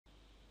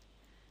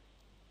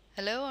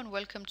Hello and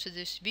welcome to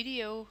this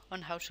video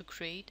on how to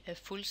create a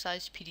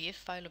full-size PDF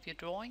file of your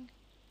drawing.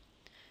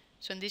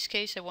 So in this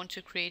case I want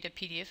to create a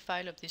PDF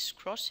file of this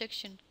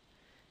cross-section.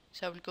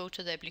 So I will go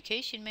to the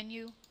application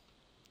menu,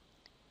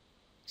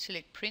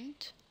 select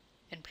print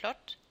and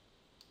plot.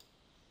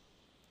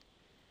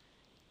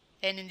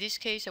 And in this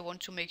case I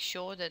want to make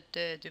sure that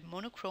the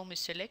monochrome is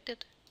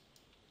selected.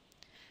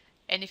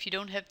 And if you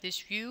don't have this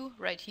view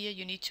right here,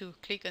 you need to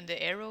click on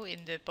the arrow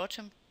in the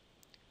bottom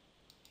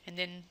and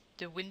then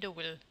the window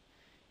will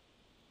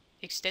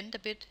extend a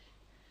bit,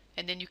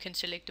 and then you can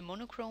select the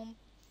monochrome,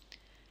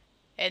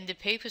 and the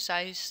paper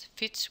size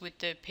fits with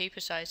the paper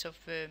size of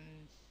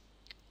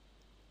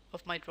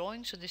my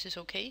drawing, so this is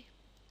okay.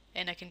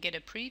 And I can get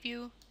a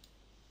preview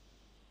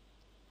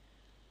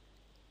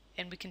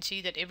and we can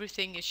see that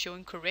everything is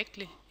showing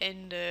correctly,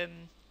 and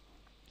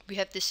we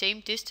have the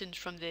same distance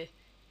from the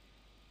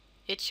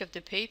edge of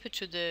the paper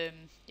to the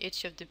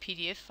edge of the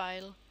PDF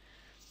file.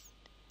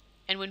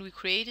 And when we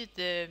created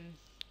the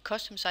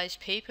custom size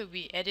paper,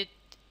 we added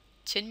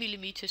 10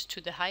 millimeters to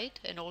the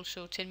height and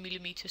also 10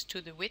 millimeters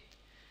to the width.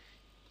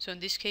 So in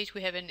this case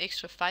we have an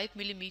extra 5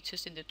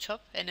 millimeters in the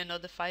top and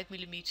another 5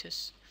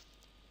 millimeters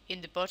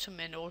in the bottom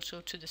and also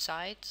to the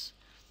sides.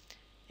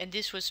 And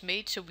this was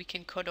made so we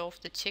can cut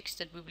off the text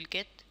that we will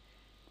get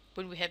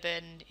when we have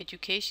an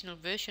educational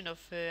version of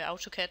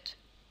AutoCAD.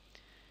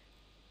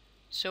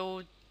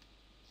 So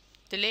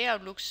the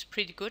layout looks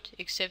pretty good,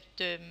 except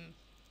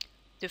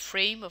the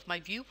frame of my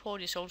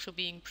viewport is also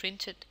being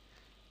printed.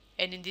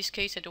 And in this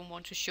case I don't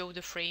want to show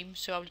the frame,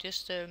 so I'll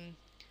just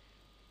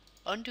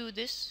undo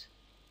this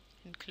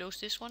and close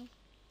this one.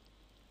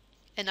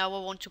 And now I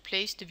want to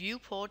place the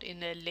viewport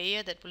in a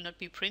layer that will not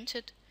be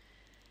printed.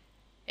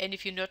 And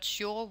if you're not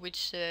sure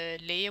which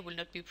layer will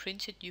not be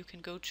printed, you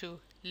can go to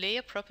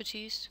layer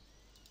properties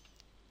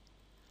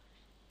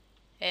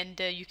and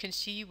you can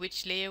see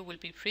which layer will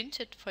be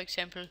printed. For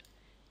example,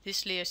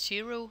 this layer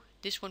 0,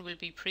 this one will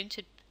be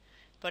printed,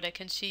 but I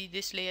can see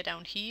this layer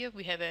down here,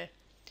 we have a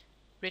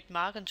red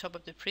mark on top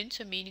of the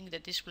printer, meaning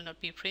that this will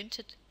not be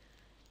printed.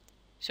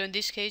 So in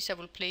this case I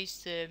will place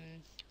the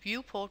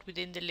viewport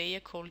within the layer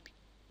called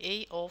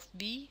A of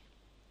V.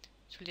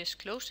 So we'll just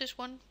close this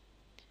one,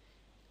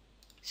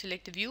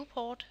 select the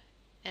viewport,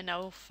 and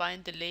now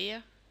find the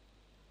layer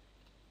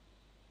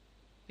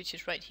which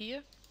is right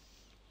here.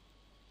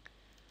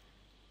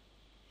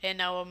 And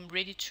now I'm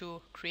ready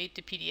to create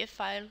the PDF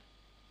file.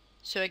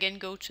 So again,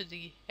 go to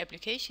the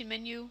application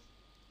menu,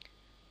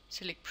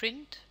 select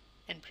print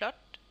and plot,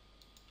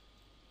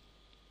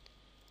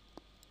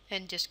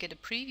 and just get a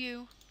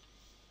preview.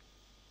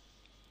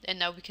 And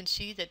now we can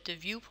see that the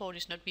viewport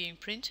is not being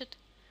printed,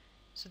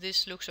 so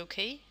this looks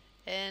okay,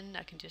 and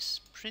I can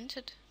just print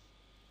it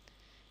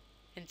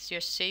and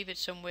just save it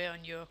somewhere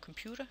on your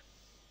computer.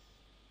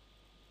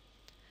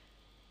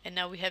 And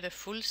now we have a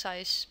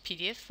full-size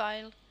PDF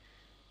file,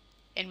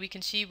 and we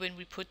can see when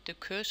we put the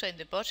cursor in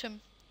the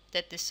bottom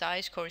that the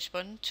size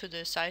corresponds to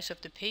the size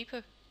of the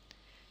paper.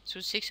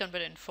 So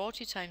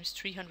 640 times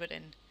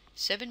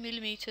 307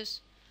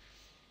 millimeters.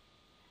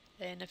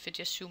 And if I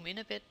just zoom in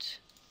a bit,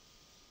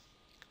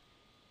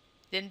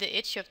 then the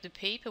edge of the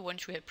paper,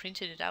 once we have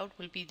printed it out,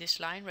 will be this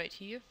line right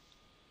here.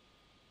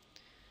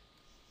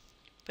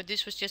 But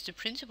this was just a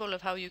principle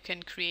of how you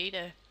can create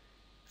a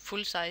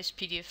full-size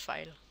PDF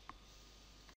file.